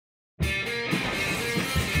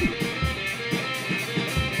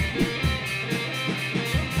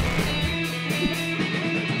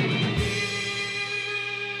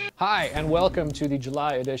Hi, and welcome to the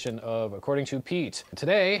July edition of According to Pete.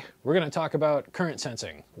 Today, we're going to talk about current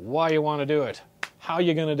sensing, why you want to do it, how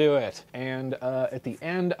you're going to do it, and at the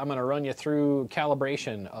end, I'm going to run you through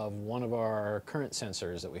calibration of one of our current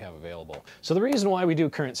sensors that we have available. So the reason why we do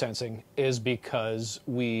current sensing is because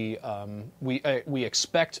we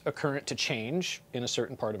expect a current to change in a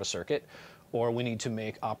certain part of a circuit, or we need to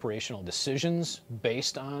make operational decisions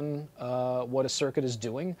based on what a circuit is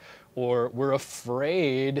doing, or we're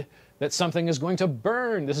afraid that something is going to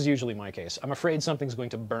burn. This is usually my case. I'm afraid something's going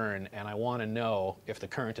to burn, and I want to know if the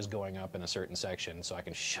current is going up in a certain section so I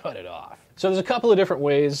can shut it off. So there's a couple of different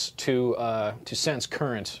ways to sense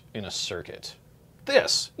current in a circuit.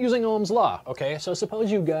 This, using Ohm's law, okay? So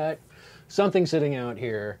suppose you've got something sitting out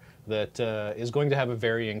here that is going to have a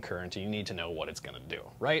varying current, and you need to know what it's going to do,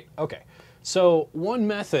 right? Okay. So one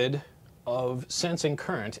method of sensing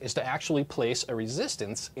current is to actually place a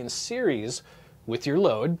resistance in series with your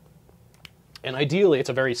load, and ideally it's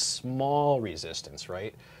a very small resistance,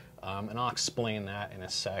 right? And I'll explain that in a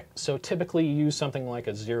sec. So typically you use something like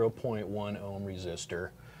a 0.1 ohm resistor,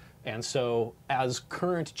 and so as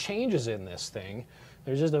current changes in this thing,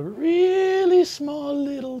 there's just a really small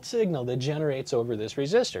little signal that generates over this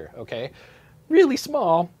resistor, okay? Really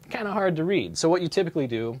small, kind of hard to read. So what you typically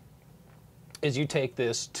do is you take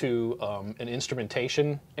this to an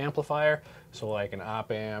instrumentation amplifier, so like an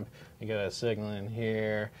op amp, you get a signal in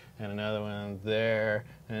here, and another one there,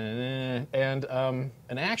 and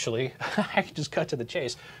actually, I can just cut to the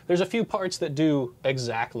chase. There's a few parts that do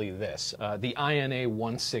exactly this, the INA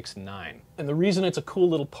 169. And the reason it's a cool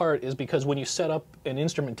little part is because when you set up an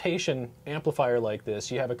instrumentation amplifier like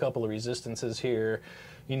this, you have a couple of resistances here,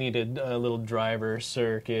 you need a little driver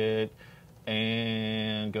circuit,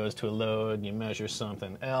 and goes to a load, and you measure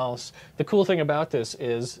something else. The cool thing about this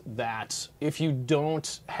is that if you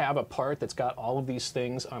don't have a part that's got all of these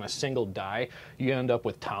things on a single die, you end up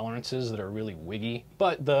with tolerances that are really wiggy.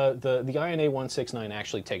 But the INA 169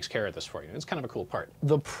 actually takes care of this for you. It's kind of a cool part.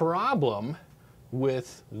 The problem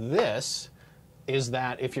with this is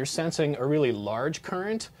that if you're sensing a really large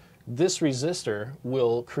current, this resistor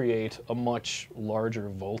will create a much larger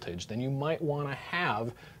voltage than you might want to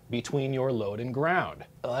have between your load and ground.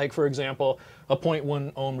 Like, for example, a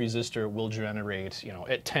 0.1 ohm resistor will generate,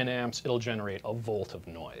 at 10 amps, it'll generate a volt of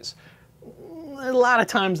noise. A lot of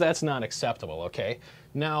times that's not acceptable, okay?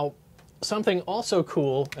 Now, something also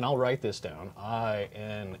cool, and I'll write this down,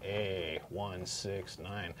 INA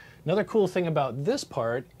 169. Another cool thing about this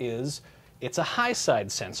part is it's a high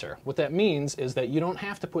side sensor. What that means is that you don't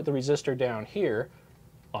have to put the resistor down here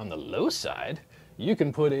on the low side. You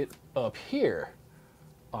can put it up here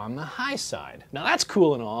on the high side. Now that's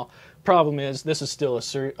cool and all. Problem is, this is still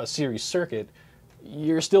a series circuit.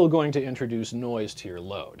 You're still going to introduce noise to your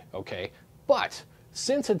load, okay? But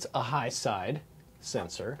since it's a high side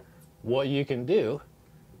sensor, what you can do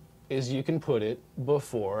is you can put it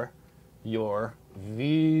before your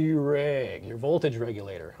VReg, your voltage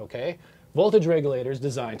regulator, okay? Voltage regulator is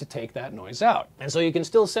designed to take that noise out. And so you can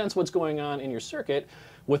still sense what's going on in your circuit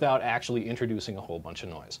without actually introducing a whole bunch of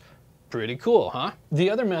noise. Pretty cool, huh? The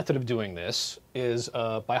other method of doing this is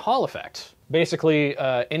by Hall effect. Basically,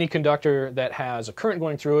 any conductor that has a current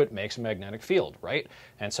going through it makes a magnetic field, right?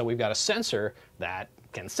 And so we've got a sensor that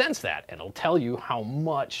can sense that, and it'll tell you how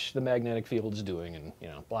much the magnetic field is doing, and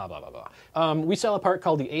blah, blah, blah, blah. We sell a part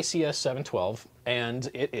called the ACS 712,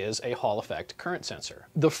 and it is a Hall effect current sensor.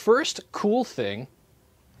 The first cool thing,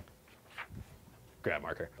 grab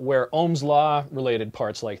marker, where Ohm's law related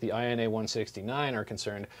parts like the INA 169 are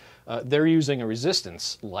concerned, they're using a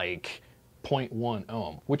resistance like 0.1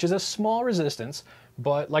 ohm, which is a small resistance,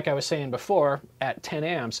 but like I was saying before, at 10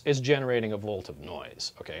 amps is generating a volt of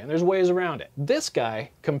noise, okay? And there's ways around it. This guy,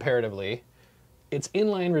 comparatively, its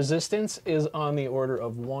inline resistance is on the order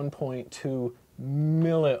of 1.2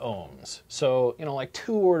 milliohms. So, like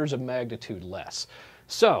 2 orders of magnitude less.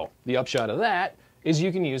 So, the upshot of that is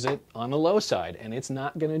you can use it on the low side, and it's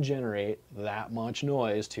not going to generate that much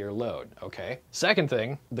noise to your load, okay? Second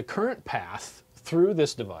thing, the current path through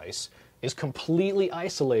this device is completely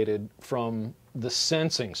isolated from the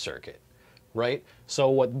sensing circuit, right?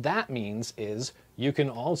 So what that means is you can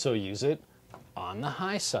also use it on the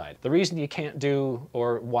high side. The reason you can't do,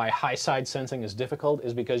 or why high side sensing is difficult,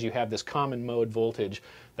 is because you have this common mode voltage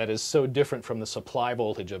that is so different from the supply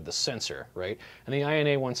voltage of the sensor, right? And the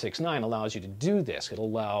INA 169 allows you to do this. It'll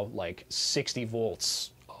allow like 60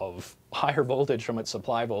 volts of higher voltage from its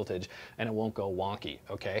supply voltage, and it won't go wonky,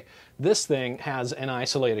 okay? This thing has an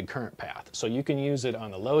isolated current path, so you can use it on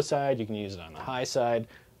the low side, you can use it on the high side,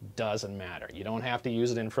 Doesn't matter. You don't have to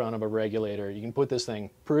use it in front of a regulator. You can put this thing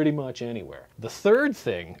pretty much anywhere. The third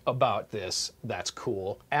thing about this that's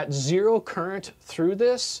cool, at 0 current through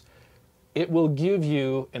this, it will give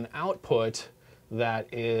you an output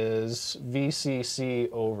that is VCC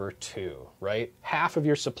over 2, right? Half of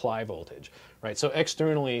your supply voltage, right? So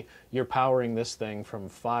externally, you're powering this thing from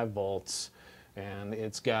 5 volts, and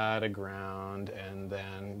it's got a ground, and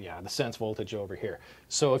then, yeah, the sense voltage over here.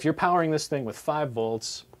 So if you're powering this thing with 5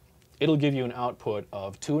 volts, it'll give you an output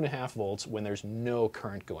of 2.5 volts when there's no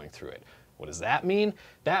current going through it. What does that mean?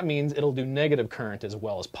 That means it'll do negative current as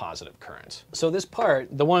well as positive current. So this part,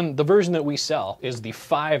 the version that we sell is the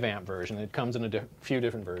 5 amp version. It comes in a few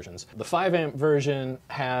different versions. The 5 amp version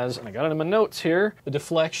has, and I got it in my notes here, a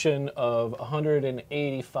deflection of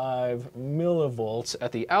 185 millivolts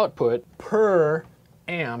at the output per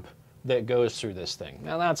amp that goes through this thing.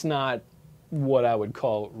 Now that's not what I would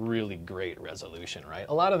call really great resolution, right?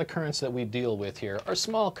 A lot of the currents that we deal with here are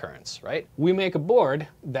small currents, right? We make a board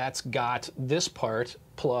that's got this part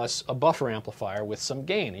plus a buffer amplifier with some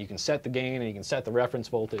gain. You can set the gain and you can set the reference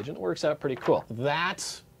voltage, and it works out pretty cool. That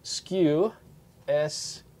SKU,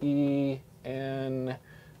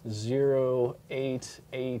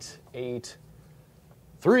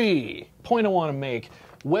 SEN08883. Point I want to make,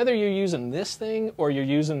 whether you're using this thing or you're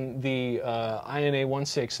using the INA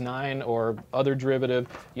 169 or other derivative,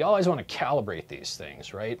 you always want to calibrate these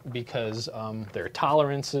things, right? Because there are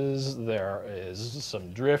tolerances, there is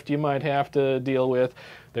some drift you might have to deal with,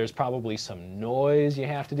 there's probably some noise you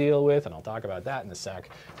have to deal with, and I'll talk about that in a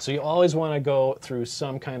sec. So you always want to go through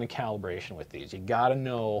some kind of calibration with these. You got to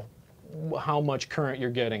know how much current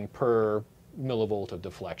you're getting per millivolt of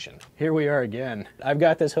deflection. Here we are again. I've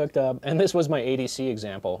got this hooked up, and this was my ADC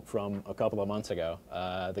example from a couple of months ago.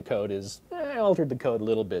 The code is, I altered the code a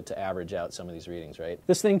little bit to average out some of these readings, right?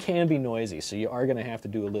 This thing can be noisy, so you are going to have to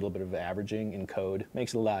do a little bit of averaging in code.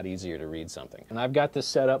 Makes it a lot easier to read something. And I've got this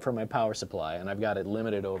set up for my power supply, and I've got it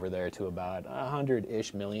limited over there to about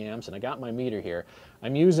 100-ish milliamps, and I got my meter here.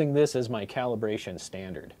 I'm using this as my calibration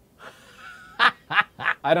standard.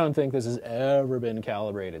 I don't think this has ever been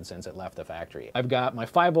calibrated since it left the factory. I've got my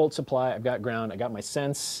 5 volt supply, I've got ground, I got my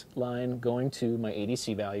sense line going to my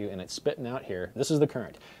ADC value, and it's spitting out here. This is the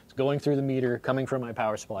current. It's going through the meter, coming from my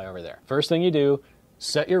power supply over there. First thing you do,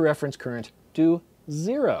 set your reference current to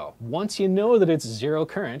 0. Once you know that it's 0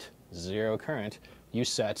 current, you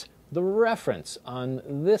set the reference on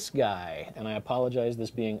this guy. And I apologize, this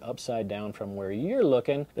being upside down from where you're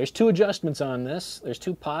looking. There's 2 adjustments on this. There's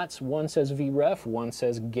 2 pots. One says VREF, one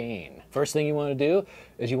says gain. First thing you want to do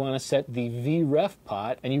is you want to set the VREF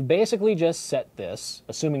pot, and you basically just set this,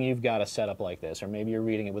 assuming you've got a setup like this, or maybe you're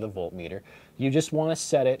reading it with a voltmeter. You just want to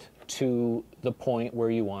set it to the point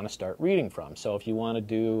where you want to start reading from. So if you want to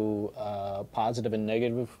do positive and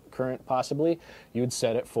negative current possibly, you would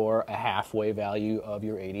set it for a halfway value of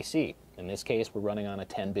your ADC. In this case, we're running on a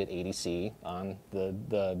 10-bit ADC on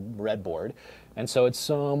the breadboard, and so it's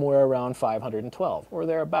somewhere around 512 or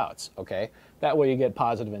thereabouts, okay? That way you get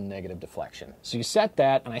positive and negative deflection. So you set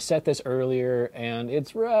that, and I set this earlier, and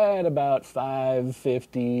it's right about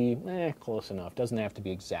 550, close enough, doesn't have to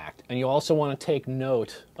be exact. And you also want to take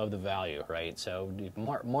note of the value, right? So you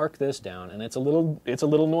mark this down, and it's a little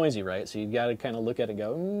noisy, right? So you've got to kind of look at it and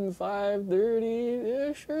go,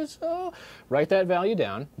 530-ish or so. Write that value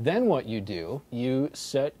down. Then what you do, you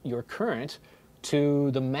set your current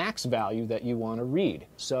to the max value that you want to read.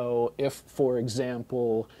 So if, for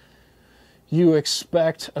example, you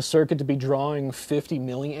expect a circuit to be drawing 50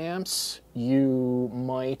 milliamps, you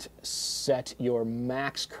might set your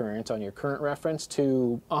max current on your current reference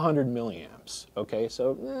to 100 milliamps, okay?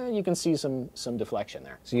 So you can see some deflection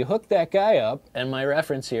there. So you hook that guy up, and my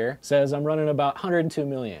reference here says I'm running about 102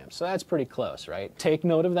 milliamps, so that's pretty close, right? Take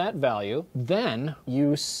note of that value. Then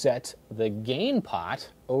you set the gain pot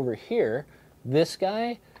over here, this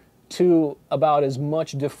guy, to about as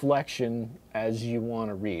much deflection as you want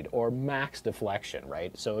to read, or max deflection,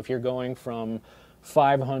 right? So if you're going from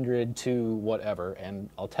 500 to whatever, and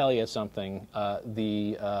I'll tell you something,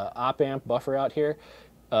 the op-amp buffer out here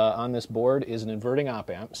on this board is an inverting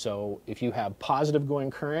op-amp, so if you have positive going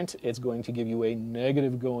current, it's going to give you a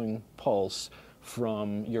negative going pulse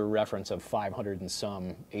from your reference of 500 and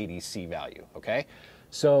some ADC value, okay?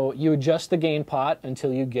 So you adjust the gain pot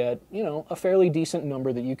until you get, you know, a fairly decent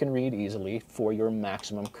number that you can read easily for your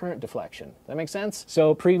maximum current deflection. That makes sense?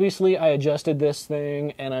 So previously I adjusted this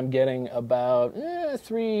thing and I'm getting about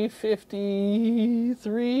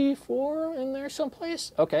 350, 4 in there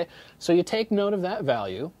someplace. Okay, so you take note of that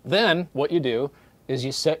value. Then what you do is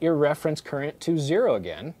you set your reference current to 0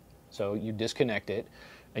 again. So you disconnect it.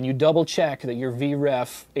 and you double check that your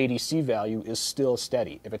VREF ADC value is still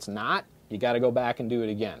steady. If it's not, you got to go back and do it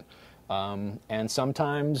again. And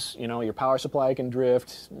sometimes, you know, your power supply can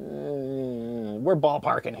drift. We're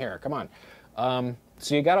ballparking here, come on.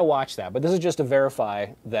 So you got to watch that. But this is just to verify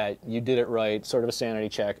that you did it right, sort of a sanity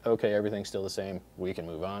check. Okay, everything's still the same. We can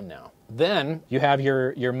move on now. Then you have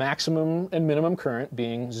your maximum and minimum current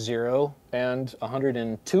being 0 and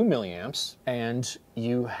 102 milliamps, and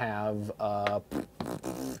you have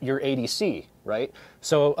your ADC, right?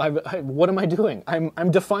 So what am I doing? I'm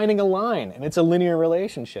defining a line, and it's a linear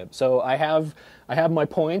relationship. So I have my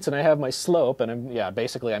points and I have my slope, and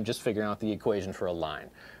basically I'm just figuring out the equation for a line.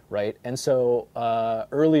 Right, and so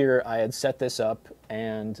earlier I had set this up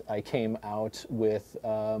and I came out with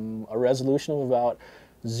a resolution of about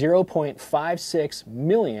 0.56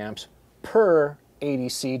 milliamps per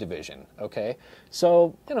ADC division, okay?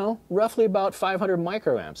 So, you know, roughly about 500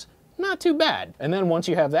 microamps. Not too bad. And then once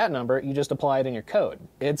you have that number, you just apply it in your code.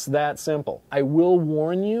 It's that simple. I will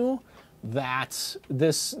warn you that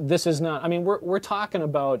this is not, I mean, we're talking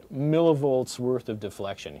about millivolts worth of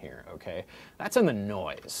deflection here, okay? That's in the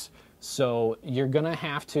noise. So you're gonna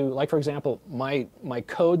have to, like for example, my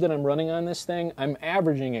code that I'm running on this thing, I'm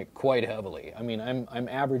averaging it quite heavily. I mean, I'm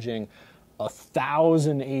averaging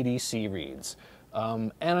 1,000 ADC reads.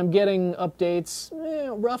 And I'm getting updates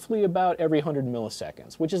roughly about every 100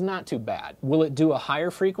 milliseconds, which is not too bad. Will it do a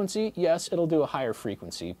higher frequency? Yes, it'll do a higher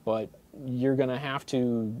frequency, but you're going to have to,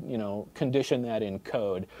 you know, condition that in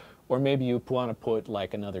code, or maybe you want to put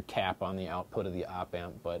like another cap on the output of the op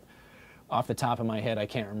amp. But off the top of my head, I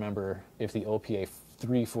can't remember if the OPA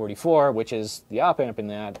 344, which is the op amp in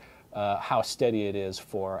that, how steady it is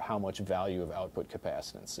for how much value of output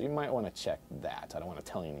capacitance. So you might want to check that. I don't want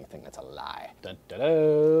to tell you anything that's a lie. Da, da,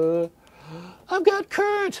 da. I've got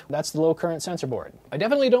current! That's the low current sensor board. I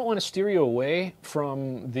definitely don't want to steer you away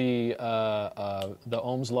from the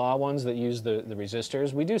Ohm's Law ones that use the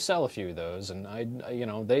resistors. We do sell a few of those, and you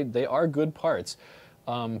know, they are good parts.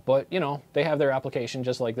 But, you know, they have their application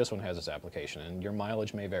just like this one has its application, and your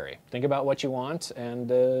mileage may vary. Think about what you want and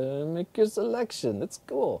make your selection. That's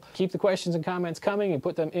cool. Keep the questions and comments coming and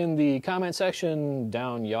put them in the comment section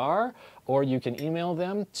down yar, or you can email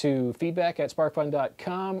them to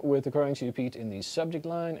feedback@sparkfun.com with according to Pete in the subject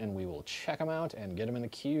line, and we will check them out and get them in the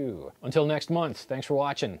queue. Until next month, thanks for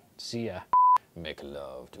watching. See ya. Make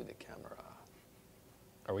love to the camera.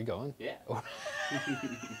 Are we going? Yeah.